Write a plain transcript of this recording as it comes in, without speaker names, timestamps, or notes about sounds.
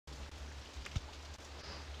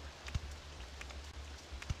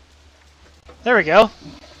There we go.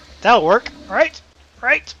 That'll work. Right?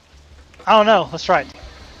 Right? I don't know. Let's try it.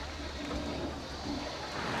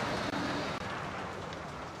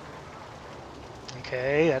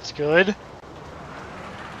 Okay, that's good.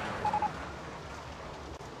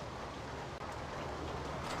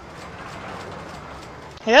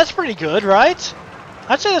 Hey, that's pretty good, right?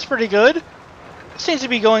 I'd say that's pretty good. It seems to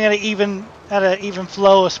be going at an even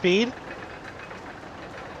flow of speed.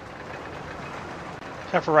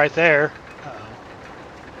 Except for right there.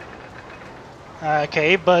 Uh-oh.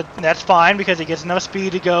 Okay, but that's fine because it gets enough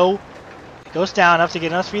speed to go. It goes down enough to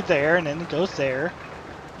get enough speed there, and then it goes there.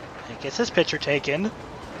 And it gets his picture taken.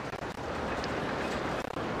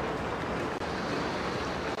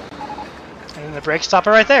 And then the brakes stop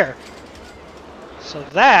it right there. So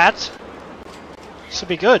that should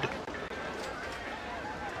be good.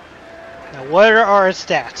 Now, what are our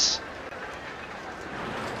stats?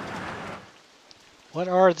 What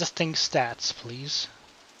are this thing's stats, please?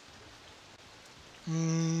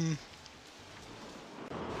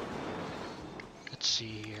 Let's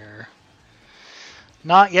see here.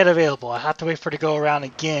 Not yet available. I have to wait for it to go around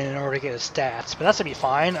again in order to get his stats, but that's gonna be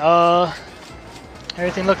fine.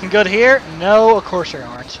 Everything looking good here? No, of course there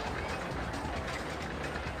aren't.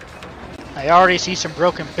 I already see some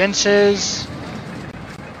broken benches.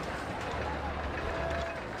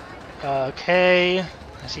 Okay.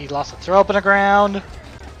 I see lots of throw up on the ground.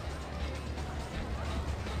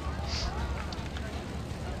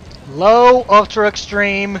 Low, ultra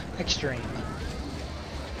extreme, extreme.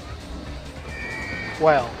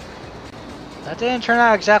 Well, that didn't turn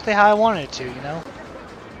out exactly how I wanted it to, you know?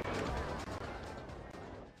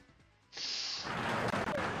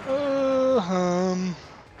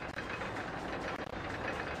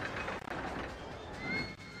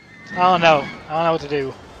 I don't know. I don't know what to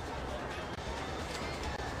do.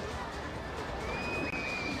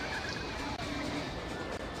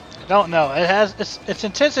 I don't know. It has its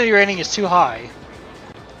intensity rating is too high.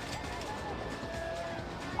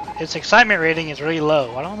 Its excitement rating is really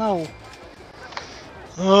low. I don't know.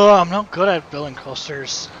 Oh, I'm not good at building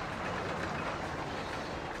coasters.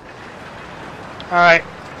 Alright.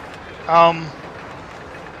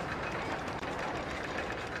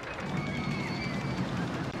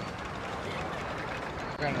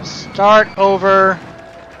 We're gonna start over.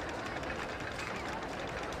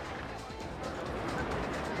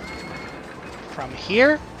 From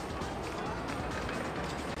here.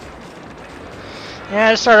 Yeah,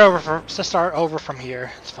 let's start over from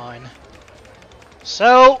here. It's fine.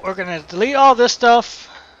 So we're gonna delete all this stuff.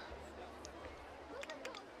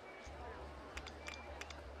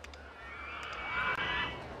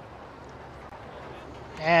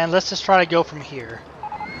 And let's just try to go from here.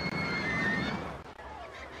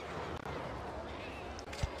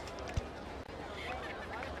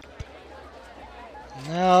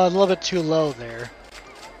 No, a little bit too low there.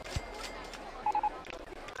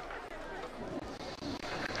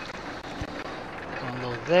 Going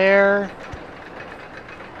low there.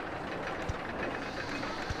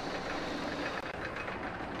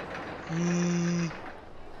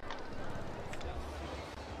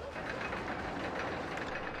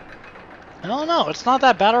 I don't know. It's not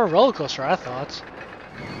that bad of a roller coaster, I thought.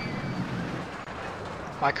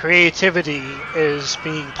 My creativity is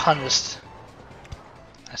being punished.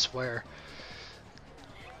 I swear.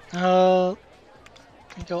 Can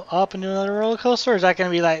we go up and do another roller coaster, or is that gonna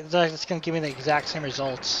be like that's gonna give me the exact same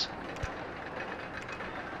results?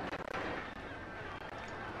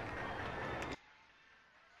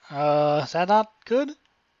 Is that not good?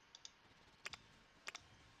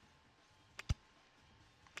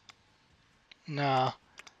 No.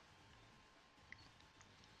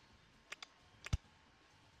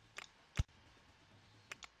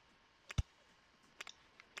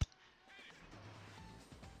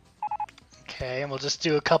 Okay, and we'll just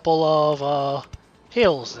do a couple of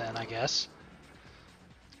hills then, I guess.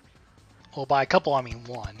 Well, by a couple, I mean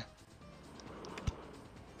one.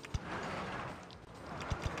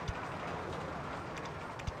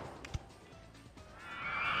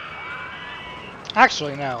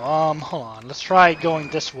 Actually, no. Hold on. Let's try going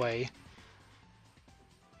this way.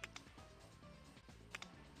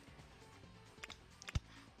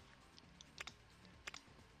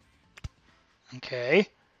 Okay.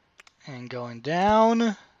 And going down.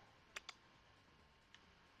 Go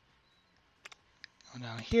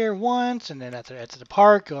down here once, and then at the edge of the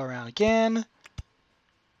park, go around again.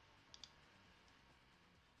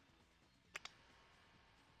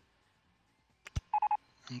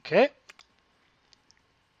 Okay.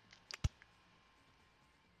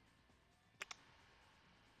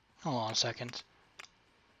 Hold on a second.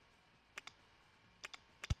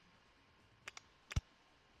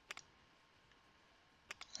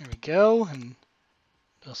 There we go, and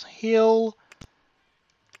just heal.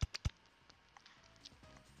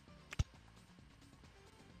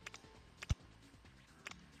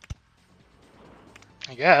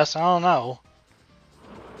 I guess, I don't know.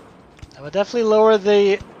 That would definitely lower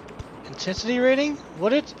the intensity rating,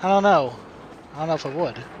 would it? I don't know. I don't know if it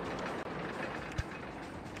would.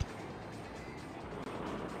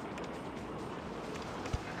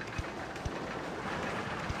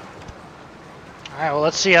 Alright, well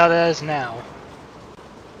let's see how that is now.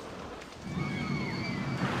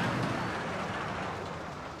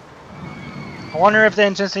 I wonder if the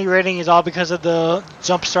intensity rating is all because of the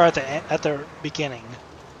jump start at the beginning.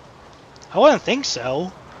 I wouldn't think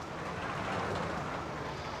so.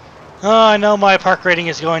 Oh, I know my park rating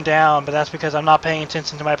is going down, but that's because I'm not paying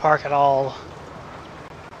attention to my park at all.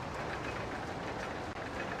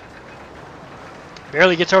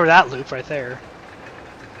 Barely gets over that loop right there.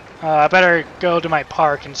 I better go to my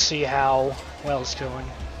park and see how well it's going.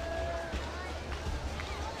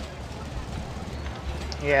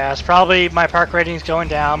 Yeah, it's probably my park rating's going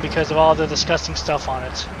down because of all the disgusting stuff on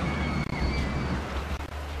it.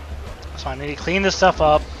 So I need to clean this stuff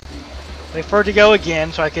up. Wait for it to go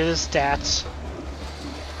again so I get his stats.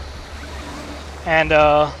 And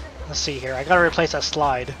let's see here. I gotta replace that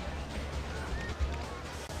slide.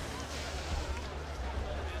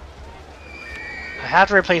 I have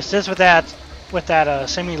to replace this with that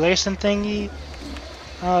simulation thingy.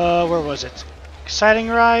 Where was it? Exciting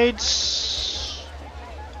rides.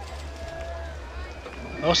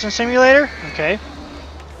 Motion simulator. Okay.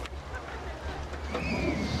 I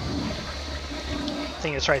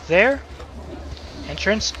think it's right there.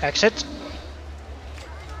 Entrance, exit.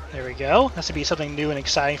 There we go. Has to be something new and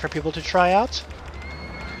exciting for people to try out.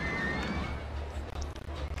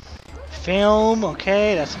 Film,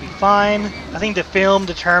 okay, that should be fine. I think the film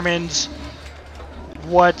determines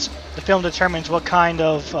what kind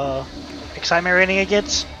of excitement rating it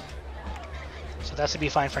gets. So that should be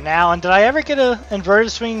fine for now. And did I ever get an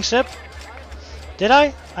inverted swinging sip? Did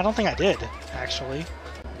I? I don't think I did, actually.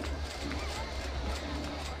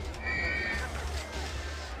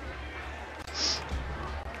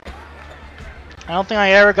 I don't think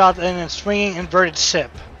I ever got a swinging inverted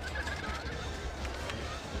sip.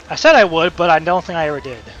 I said I would, but I don't think I ever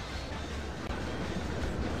did.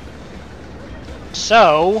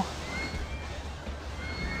 So,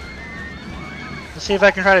 let's see if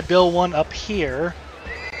I can try to build one up here.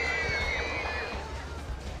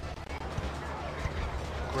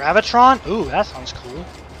 Gravitron? Ooh, that sounds cool.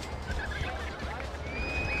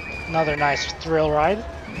 Another nice thrill ride.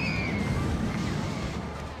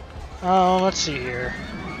 Let's see here.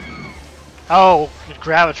 Oh,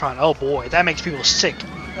 Gravitron. Oh boy, that makes people sick.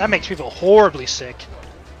 That makes people horribly sick.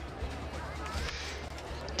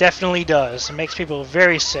 Definitely does. It makes people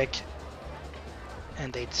very sick.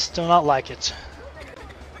 And they still not like it.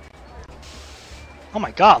 Oh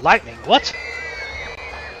my god, lightning. What?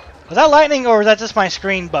 Was that lightning or was that just my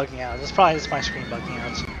screen bugging out? That's probably just my screen bugging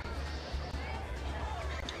out.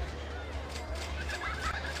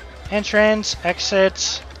 Entrance,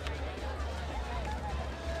 exit.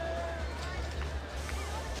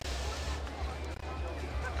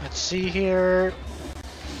 Let's see here.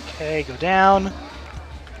 Okay, go down.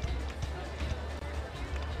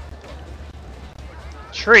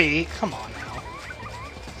 Tree? Come on now.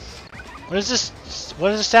 What is this?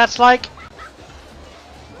 What is the stats like?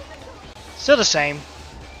 Still the same.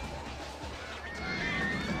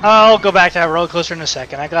 I'll go back to that roller coaster in a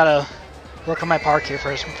second. I gotta work on my park here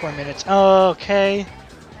for 4 minutes. Okay.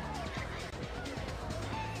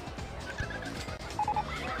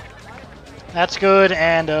 That's good,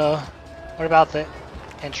 and what about the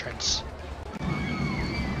entrance?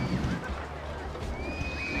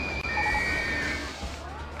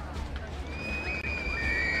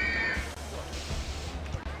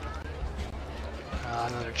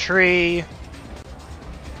 Another tree.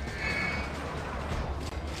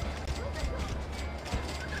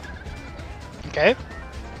 Okay.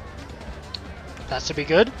 That should be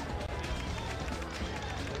good.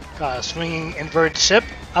 Got a swinging inverted ship.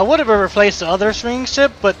 I would have replaced the other swinging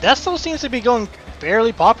ship, but that still seems to be going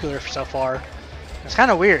fairly popular so far. It's kind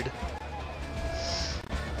of weird.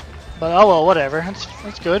 But oh well, whatever.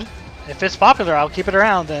 That's good. If it's popular, I'll keep it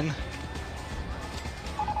around then.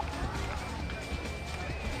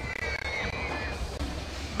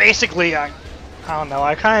 Basically, I don't know.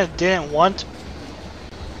 I kind of didn't want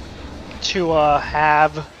to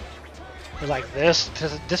have it like this,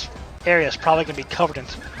 because this area is probably going to be covered in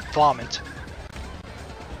vomit.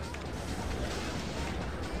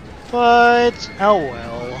 But, oh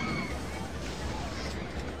well.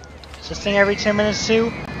 Is this thing every 10 minutes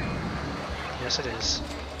too? Yes, it is.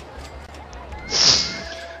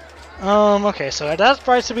 Okay, so that's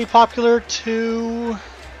priced to be popular too.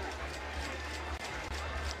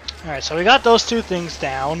 Alright, so we got those two things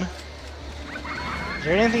down. Is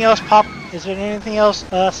there anything else Is there anything else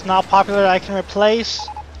that's not popular that I can replace?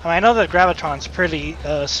 I mean, I know that Gravitron's pretty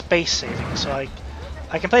space saving, so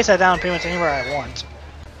I can place that down pretty much anywhere I want.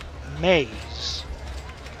 Maze.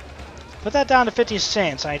 Put that down to 50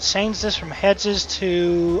 cents. I change this from hedges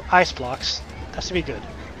to ice blocks. That should be good.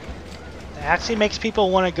 It actually makes people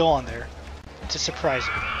want to go on there. It's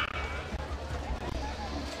surprising.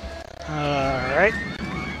 Alright.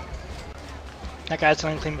 That guy's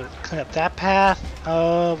going to clean up that path.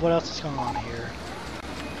 What else is going on here?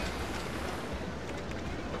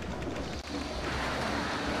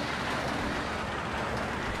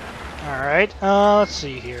 Alright, let's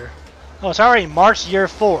see here. Oh, it's already March year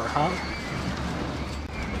 4, huh?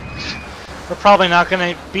 We're probably not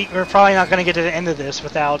gonna get to the end of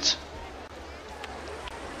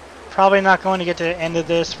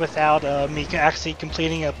this without me actually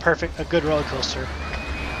completing a good roller coaster.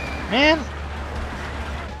 Man.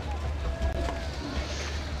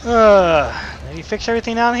 Did he fix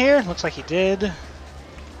everything down here? Looks like he did.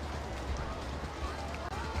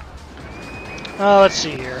 Let's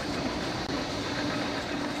see here.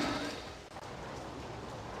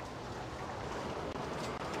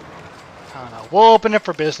 I don't know. We'll open it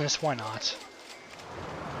for business. Why not?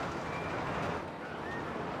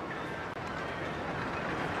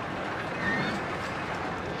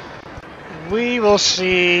 We will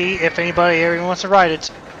see if anybody ever wants to ride it.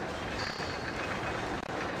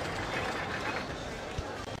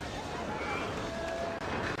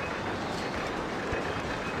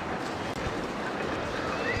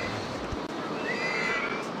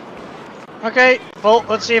 Okay, well,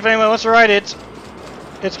 let's see if anyone wants to ride it.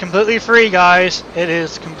 It's completely free, guys. It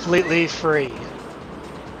is completely free.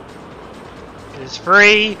 It is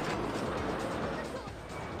free.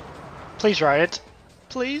 Please ride it.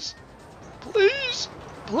 Please. Please.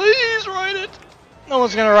 Please ride it. No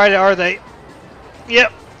one's gonna ride it, are they?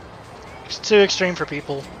 Yep. It's too extreme for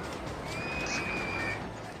people.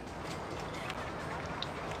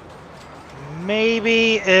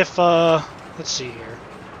 Maybe if, let's see here.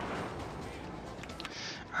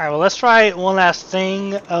 Alright, well, let's try one last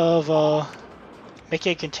thing of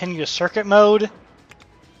making a continuous circuit mode.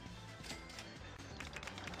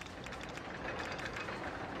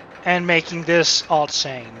 And making this all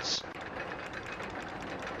chains.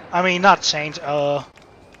 I mean, not chains,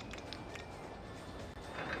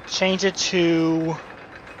 change it to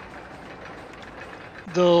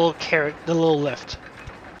the little carrot, the little lift.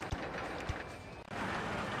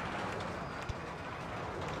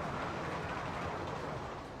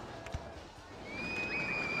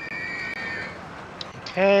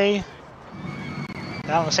 Okay.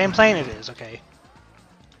 That on the same plane it is, okay.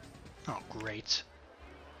 Oh, great.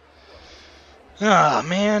 Ah,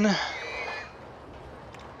 man.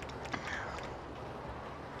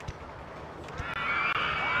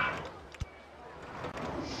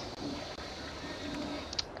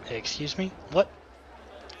 Excuse me? What?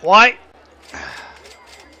 Why?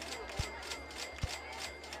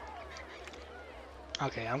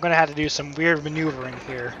 Okay, I'm gonna have to do some weird maneuvering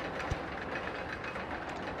here.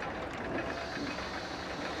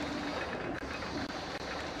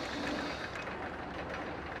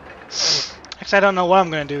 Actually, I don't know what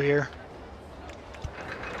I'm gonna do here.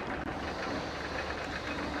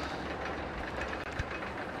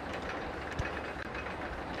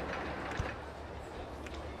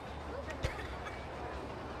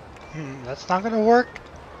 That's not gonna work.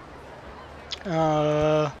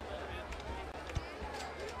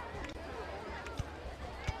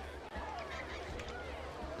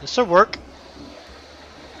 This'll work.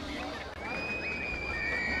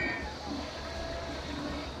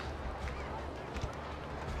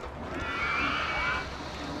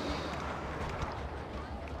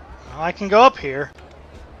 Well, I can go up here.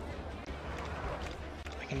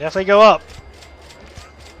 I can definitely go up.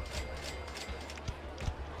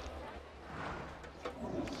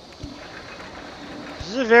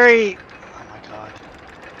 This is a very... Oh my god.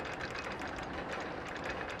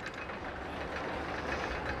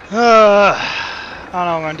 I don't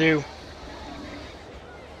know what I'm gonna do.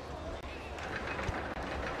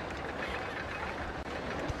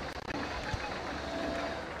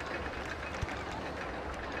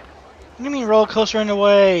 What do you mean roller coaster in the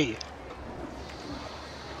way?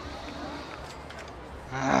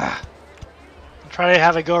 I'll try to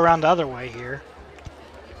have it go around the other way here.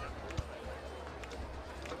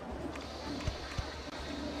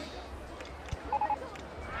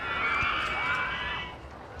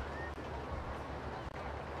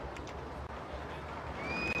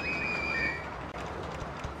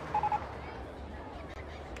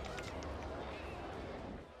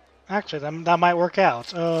 Actually, that might work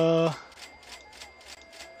out.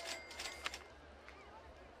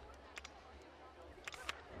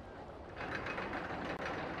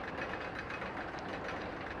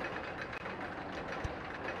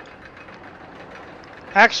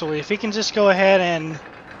 Actually, if he can just go ahead and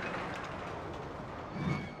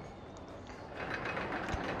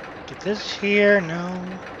get this here, no.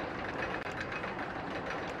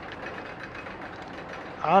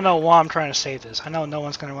 I don't know why I'm trying to save this. I know no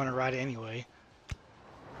one's going to want to ride it anyway.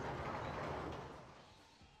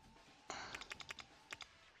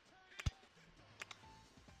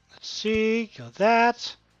 Let's see, go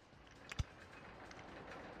that.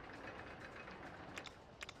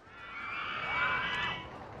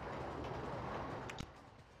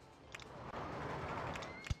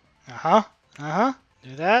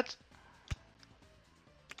 Do that.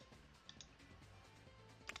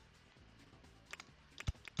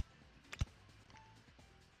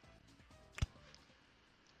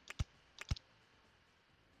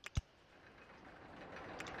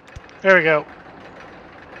 There we go.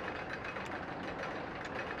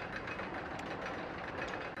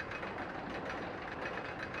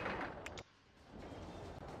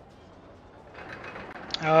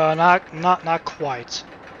 Not quite.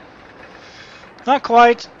 Not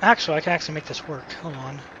quite. Actually, I can actually make this work. Hold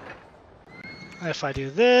on. If I do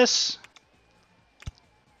this...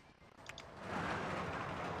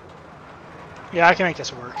 Yeah, I can make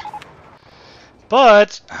this work.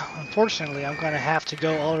 But, unfortunately, I'm going to have to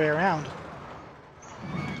go all the way around.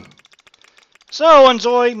 So,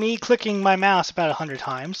 enjoy me clicking my mouse about 100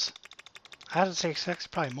 times. I have to say it's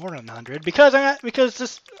probably more than 100. Because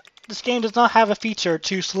this game does not have a feature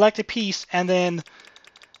to select a piece and then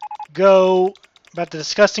go about the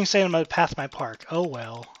disgusting state I'm going to pass my park. Oh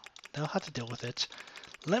well. They'll have to deal with it.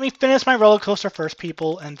 Let me finish my roller coaster first,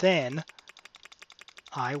 people, and then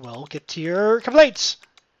I will get to your complaints.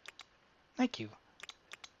 Thank you.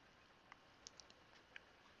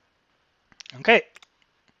 Okay.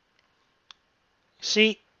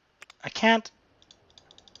 See, I can't...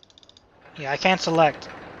 Yeah, I can't select.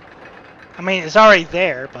 I mean, it's already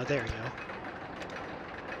there, but there you go.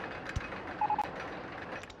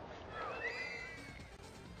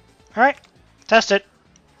 Alright, test it.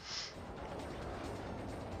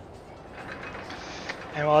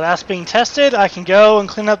 And while that's being tested, I can go and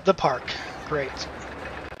clean up the park. Great.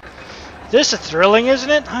 This is thrilling, isn't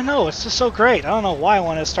it? I know, it's just so great. I don't know why I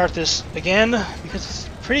want to start this again, because it's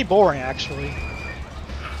pretty boring, actually.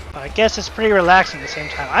 But I guess it's pretty relaxing at the same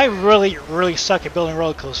time. I really suck at building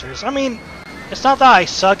roller coasters. I mean, it's not that I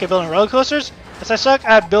suck at building roller coasters, it's I suck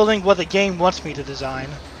at building what the game wants me to design.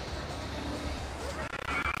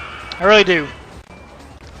 I really do.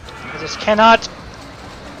 I just can't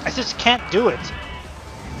do it.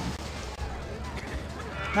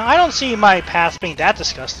 Now, I don't see my path being that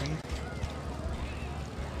disgusting.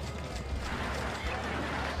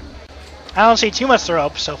 I don't see too much throw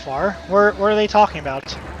up so far. Where are they talking about?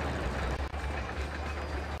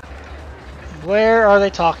 Where are they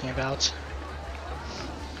talking about?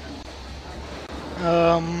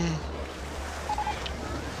 Some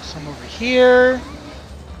over here.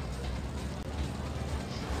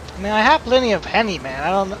 I mean, I have plenty of handyman.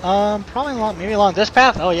 I don't, probably maybe along this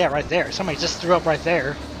path. Oh yeah, right there. Somebody just threw up right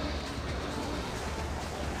there.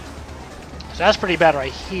 So that's pretty bad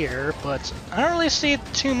right here, but I don't really see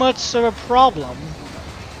too much of a problem.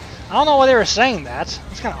 I don't know why they were saying that.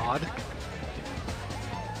 It's kind of odd.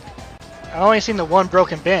 I only seen the one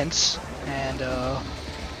broken bench, and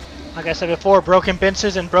like I said before, broken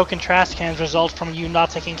benches and broken trash cans result from you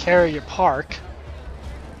not taking care of your park.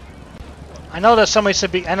 I know that somebody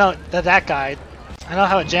should be. I know that guy. I know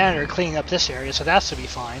how a janitor cleaning up this area, so that should be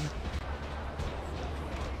fine.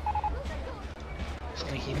 So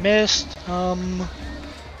he missed. What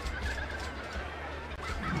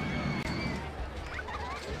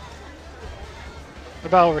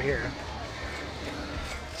about over here?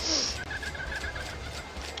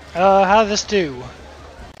 How did this do?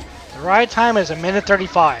 The ride time is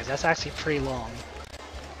 1:35. That's actually pretty long.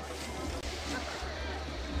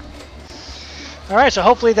 Alright, so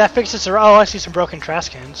hopefully that fixes the... Oh, I see some broken trash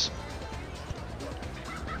cans.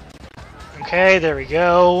 Okay, there we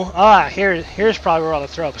go. Ah, here's probably where all the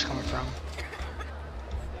throw-up is coming from.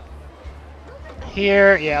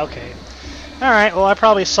 Here, yeah, okay. Alright, well I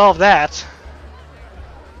probably solved that.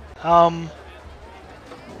 There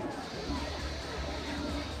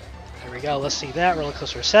we go, let's see that. Roller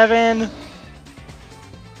coaster 7.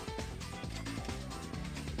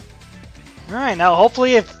 Alright, now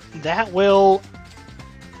hopefully that will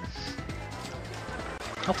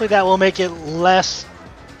make it less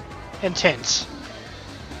intense.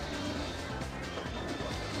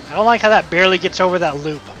 I don't like how that barely gets over that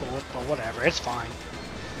loop, but whatever, it's fine.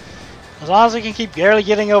 As long as we can keep barely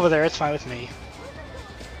getting over there, it's fine with me.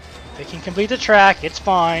 If they can complete the track, it's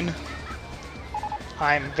fine.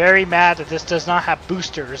 I'm very mad that this does not have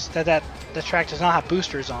boosters, that the track does not have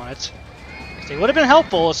boosters on it. They would have been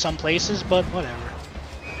helpful in some places, but whatever.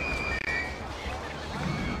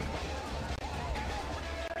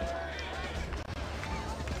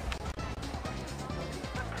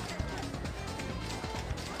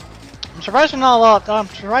 I'm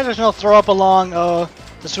surprised there's no throw up along the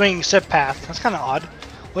swinging sip path. That's kind of odd.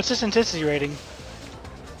 What's this intensity rating?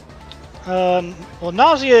 Well,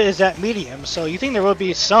 nausea is at medium, so you think there will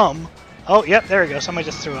be some. Oh, yep, there we go. Somebody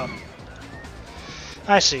just threw up.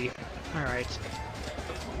 I see. Alright.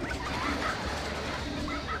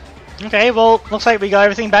 Okay, well, looks like we got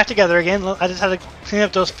everything back together again. I just had to clean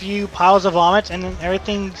up those few piles of vomit, and then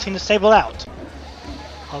everything seemed to stable out.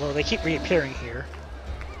 Although they keep reappearing here.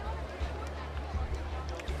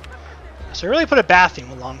 So I really put a bathroom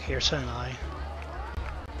along here, shouldn't I?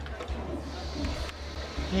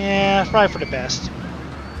 Yeah, probably for the best.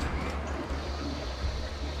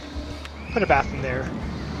 Put a bathroom there.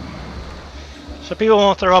 So people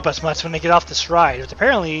won't throw up as much when they get off this ride. But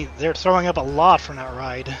apparently, they're throwing up a lot from that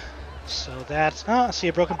ride. So that's... Oh, I see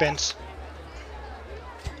a broken bench.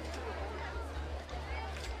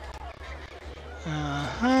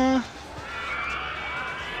 Uh-huh.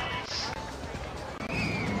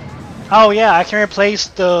 Oh yeah, I can replace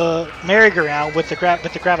the merry-go-round with the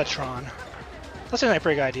gravitron. That's a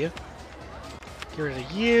pretty good idea. Get rid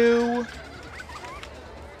of you.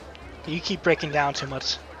 You keep breaking down too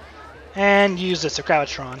much. And use this, the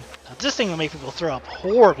gravitron. Now, this thing will make people throw up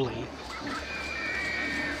horribly.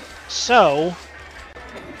 So...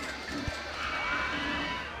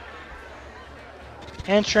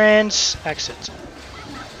 entrance, exit.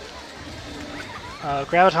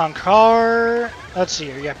 Graviton car. Let's see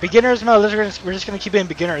here. Yeah, beginner's mode. We're just going to keep it in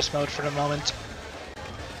beginner's mode for the moment.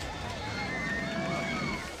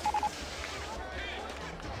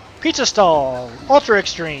 Pizza stall. Ultra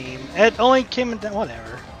extreme. It only came in...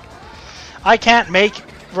 whatever. I can't make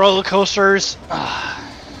roller coasters. I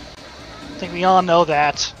think we all know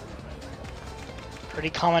that. Pretty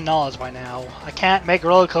common knowledge by now. I can't make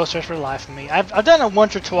roller coasters for the life of me. I've done it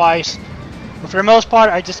once or twice, but for the most part,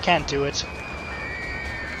 I just can't do it.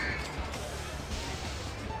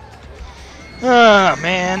 Oh,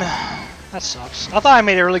 man. That sucks. I thought I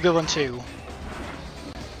made a really good one, too.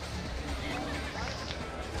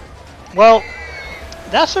 Well,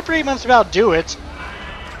 that's pretty much about do it.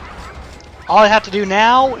 All I have to do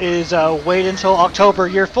now is wait until October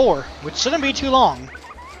year 4, which shouldn't be too long.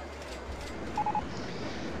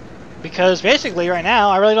 Because basically right now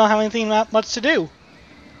I really don't have anything that much to do.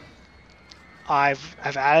 I've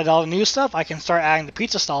added all the new stuff. I can start adding the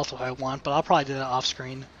pizza stalls if I want, but I'll probably do that off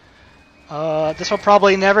screen. This will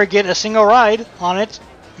probably never get a single ride on it,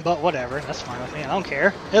 but whatever. That's fine with me. I don't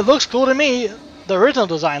care. It looks cool to me. The original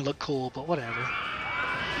design looked cool, but whatever.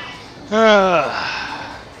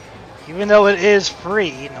 Even though it is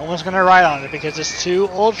free, no one's gonna ride on it because it's too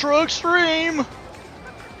ultra extreme.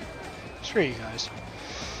 Screw you guys.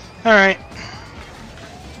 Alright.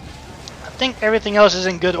 I think everything else is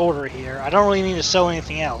in good order here. I don't really need to sell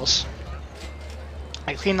anything else.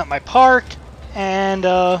 I cleaned up my park, and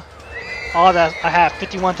all that I have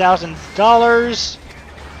 $51,000.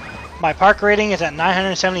 My park rating is at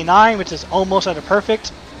 979, which is almost at a perfect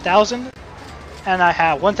 1,000. And I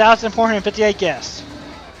have 1,458 guests.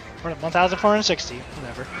 Or 1,460,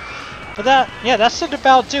 whatever. But that should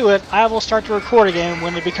about do it. I will start to record again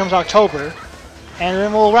when it becomes October. And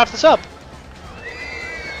then we'll wrap this up.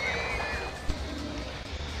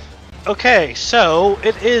 Okay, so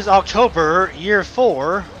it is October, year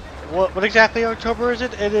 4. What exactly October is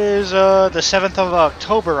it? It is the 7th of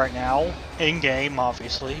October right now, in-game,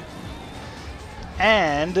 obviously.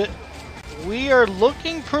 And we are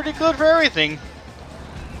looking pretty good for everything.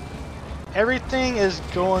 Everything is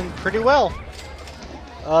going pretty well.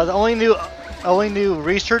 The only new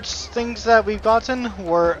research things that we've gotten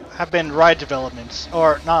have been ride developments,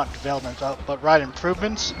 or not developments, but ride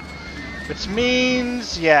improvements, which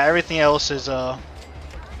means everything else is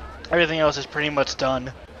pretty much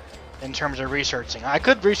done in terms of researching. I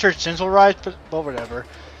could research Central rides, but whatever.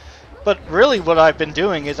 But really, what I've been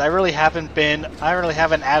doing is I really haven't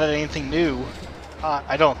added anything new.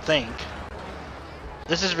 I don't think.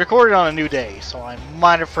 This is recorded on a new day, so I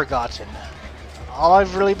might have forgotten. All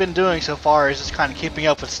I've really been doing so far is just kind of keeping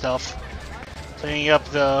up with stuff. Cleaning up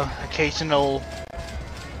the occasional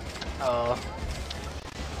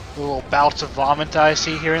little bouts of vomit that I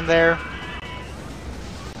see here and there.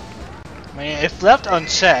 mean, if left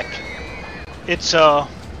unchecked, it's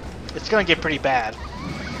gonna get pretty bad.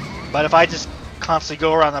 But if I just constantly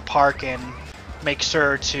go around the park and make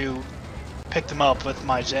sure to pick them up with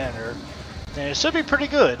my janitor, then it should be pretty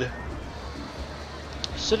good.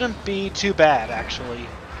 Shouldn't be too bad, actually.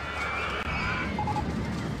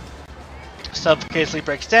 Stuff occasionally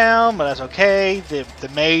breaks down, but that's okay. The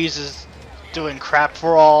maze is doing crap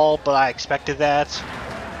for all, but I expected that.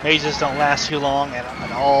 Mazes don't last too long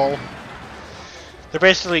at all. They're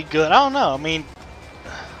basically good. I don't know. I mean,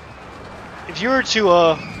 if you were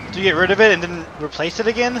to get rid of it and then replace it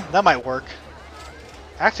again, that might work.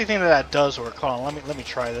 I actually think that does work. Hold on, let me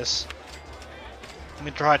try this. Let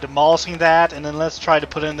me try demolishing that, and then let's try to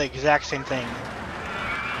put in the exact same thing.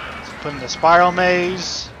 Let's put in the spiral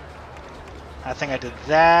maze. I think I did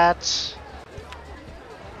that.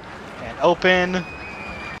 And open.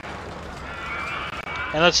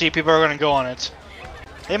 And let's see if people are going to go on it.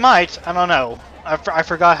 They might. I don't know. I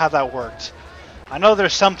forgot how that worked. I know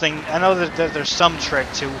there's something. I know that there's some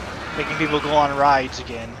trick to making people go on rides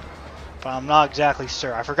again, but I'm not exactly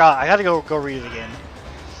sure. I forgot. I got to go read it again.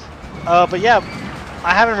 But yeah,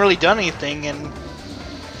 I haven't really done anything, and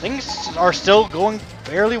things are still going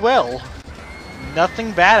fairly well.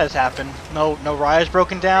 Nothing bad has happened. No rides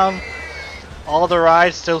broken down. All the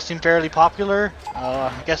rides still seem fairly popular.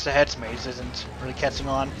 I guess the heads maze isn't really catching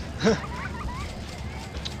on.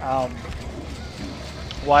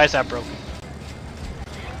 Why is that broken?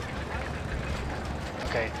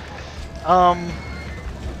 Okay. Oh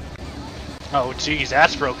geez,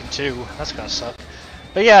 that's broken too. That's gonna suck.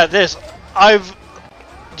 But yeah,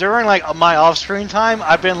 during like my off-screen time,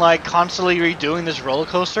 I've been like constantly redoing this roller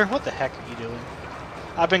coaster. What the heck are you doing?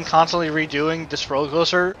 I've been constantly redoing this roller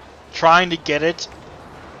coaster, trying to get it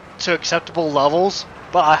to acceptable levels,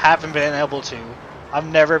 but I haven't been able to. I've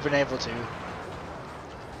never been able to.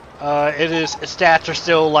 Its stats are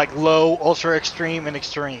still like low, ultra extreme, and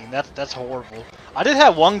extreme. That's horrible. I did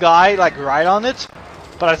have one guy like ride on it,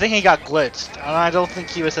 but I think he got glitched, and I don't think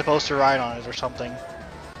he was supposed to ride on it or something.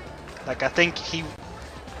 Like I think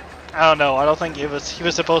I don't know. I don't think he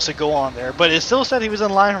was supposed to go on there, but it still said he was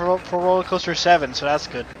in line for Roller Coaster 7, so that's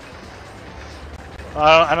good.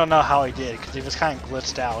 I don't know how he did because he was kind of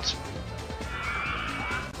glitched out.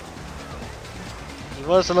 He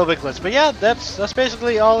was a little bit glitched, but yeah, that's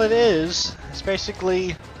basically all it is. It's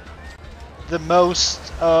basically the most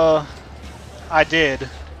I did.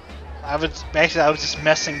 I was just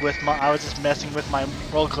messing with my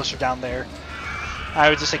roller coaster down there. I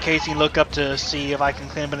would just occasionally look up to see if I can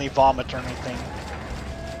clean up any vomit or anything.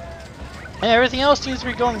 And everything else seems to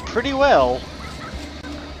be going pretty well.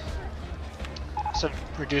 So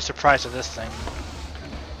reduce the price of this thing.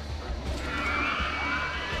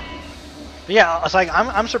 But yeah, it's like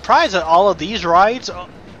I'm surprised that all of these rides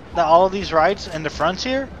in the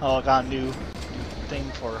frontier. Oh, I got a new thing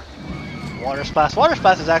for Water Splash. Water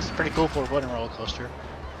Splash is actually pretty cool for a wooden roller coaster.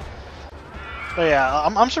 But yeah,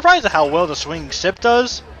 I'm surprised at how well the swinging sip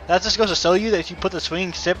does. That just goes to show you that if you put the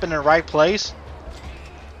swinging sip in the right place,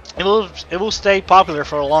 it will stay popular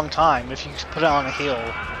for a long time if you put it on a hill,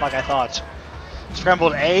 like I thought.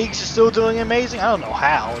 Scrambled eggs is still doing amazing. I don't know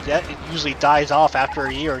how. It usually dies off after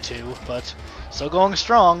a year or two, but still going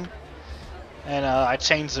strong. And I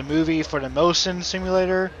changed the movie for the motion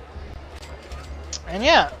simulator. And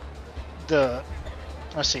yeah,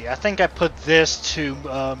 let's see. I think I put this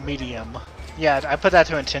to medium. Yeah, I put that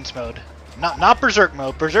to intense mode. Not berserk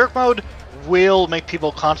mode. Berserk mode will make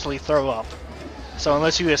people constantly throw up. So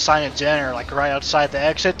unless you assign a janitor like right outside the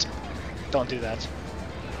exit, don't do that.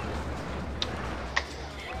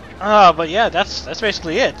 But yeah, that's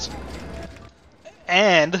basically it.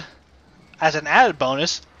 And as an added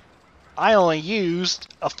bonus, I only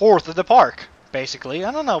used a fourth of the park. Basically,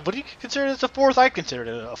 I don't know. What do you consider this a fourth? I consider it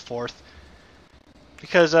a fourth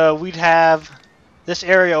because we'd have this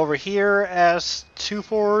area over here as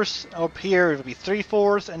 2/4. Up here it would be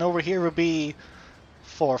 3/4, and over here would be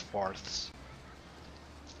 4/4.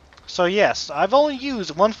 So yes, I've only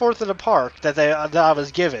used 1/4 of the park that I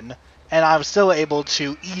was given, and I was still able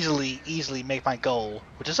to easily make my goal,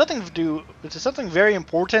 which is something very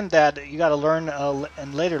important that you got to learn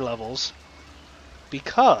in later levels,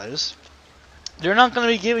 because they're not going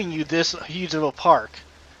to be giving you this huge of a park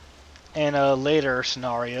in later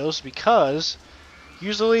scenarios, because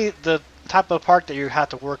usually the type of park that you have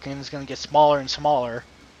to work in is going to get smaller and smaller,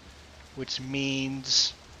 which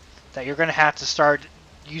means that you're going to have to start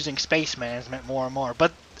using space management more and more.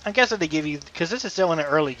 But I guess that they give you, because this is still in an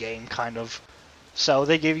early game, kind of, so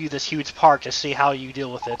they give you this huge park to see how you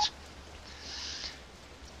deal with it.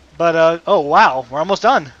 But, oh wow, we're almost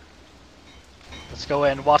done. Let's go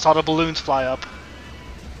ahead and watch all the balloons fly up.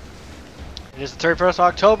 It is the 31st of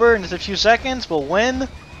October, and in just a few seconds, we'll win.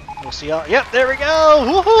 We'll see all. Yep, there we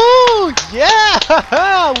go! Woohoo! Yeah!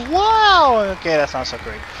 Wow! Okay, that's not so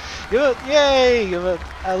great. Yay! You have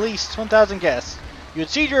at least 1,000 guests. You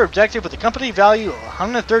achieved your objective with a company value of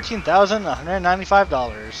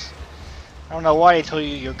 $113,195. I don't know why they told you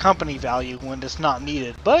your company value when it's not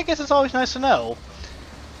needed, but I guess it's always nice to know.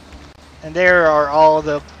 And there are all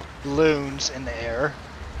the balloons in the air.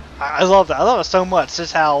 I love that. I love it so much.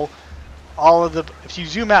 Just how all of the, if you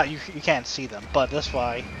zoom out, you can't see them, but that's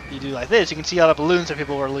why you do like this. You can see all the balloons that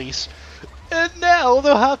people release. And now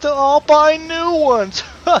they'll have to all buy new ones.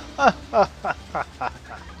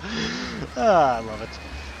 I love it.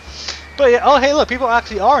 But yeah, oh hey, look, people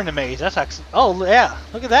actually are in the maze. That's actually, oh yeah,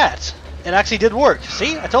 look at that. It actually did work.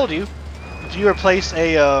 See, I told you. If you replace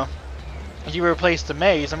the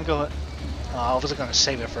maze, I'm going. I was going to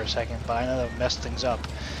save it for a second, but I know that messed things up.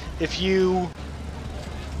 If you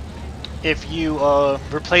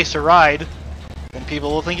replace a ride, then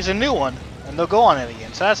people will think it's a new one, and they'll go on it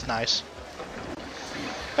again. So that's nice.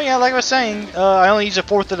 But yeah, like I was saying, I only use a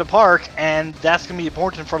fourth of the park, and that's going to be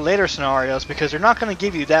important for later scenarios because they're not going to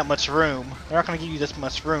give you that much room. They're not going to give you this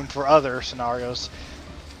much room for other scenarios.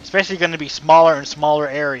 Especially going to be smaller and smaller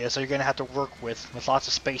areas that you're going to have to work with lots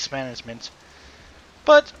of space management.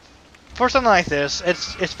 But for something like this,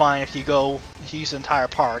 it's fine if you use the entire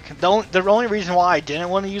park. The only reason why I didn't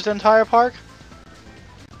want to use the entire park,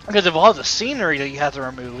 because of all the scenery that you have to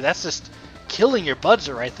remove, that's just killing your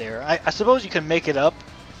budget right there. I suppose you can make it up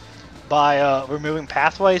by removing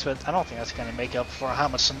pathways, but I don't think that's going to make up for how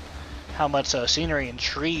much scenery and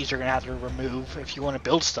trees you're going to have to remove if you want to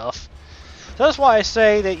build stuff. So that's why I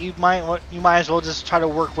say that you might as well just try to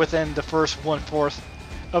work within the first 1/4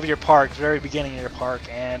 of your park, the very beginning of your park,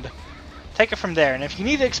 and take it from there. And if you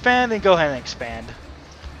need to expand, then go ahead and expand.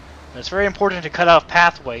 But it's very important to cut off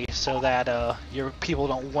pathways so that your people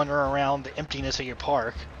don't wander around the emptiness of your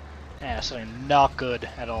park. Yeah, so not good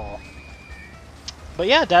at all. But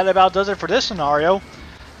yeah, that about does it for this scenario.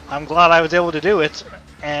 I'm glad I was able to do it,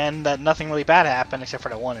 and that nothing really bad happened except for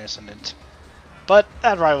that one incident. But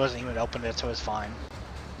that ride wasn't even open yet, so it's fine.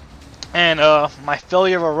 And my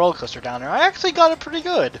failure of a roller coaster down there, I actually got it pretty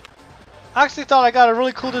good. I actually thought I got a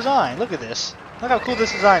really cool design. Look at this. Look how cool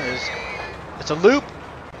this design is. It's a loop,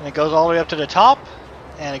 and it goes all the way up to the top,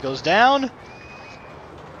 and it goes down.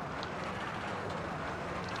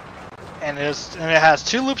 And it has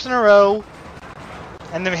 2 loops in a row,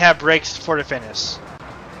 and then we have brakes for the finish.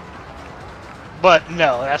 But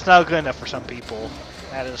no, that's not good enough for some people.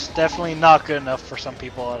 That is definitely not good enough for some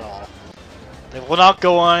people at all. They will not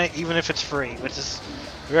go on it even if it's free, which is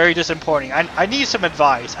very disappointing. I need some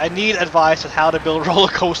advice. I need advice on how to build roller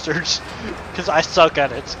coasters, because I suck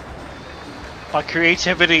at it. My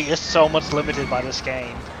creativity is so much limited by this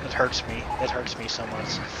game. It hurts me. It hurts me so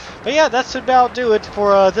much. But yeah, that's about do it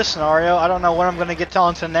for this scenario. I don't know when I'm going to get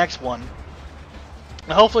on to the next one.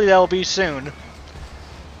 Hopefully that will be soon.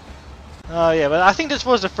 Yeah, but I think this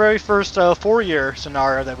was the very first 4-year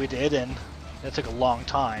scenario that we did, and that took a long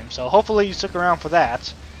time. So hopefully you stick around for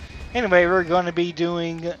that. Anyway, we're going to be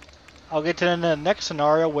doing... I'll get to the next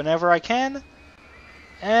scenario whenever I can.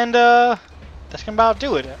 And that's going to about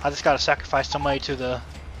do it. I just got to sacrifice somebody to the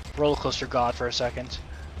roller coaster god for a second.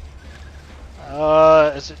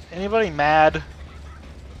 Is anybody mad?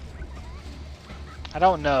 I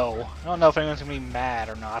don't know. I don't know if anyone's going to be mad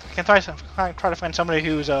or not. I can try to find somebody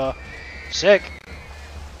who's sick.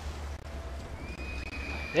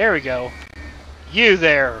 There we go. You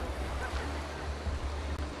there.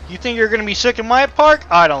 You think you're gonna be sick in my park?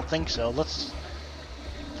 I don't think so. Let's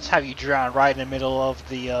have you drown right in the middle of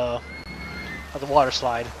the water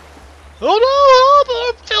slide. Oh no!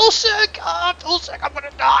 I feel sick. I feel sick. I'm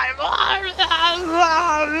gonna die.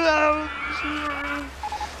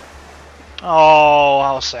 Oh,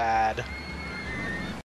 how sad.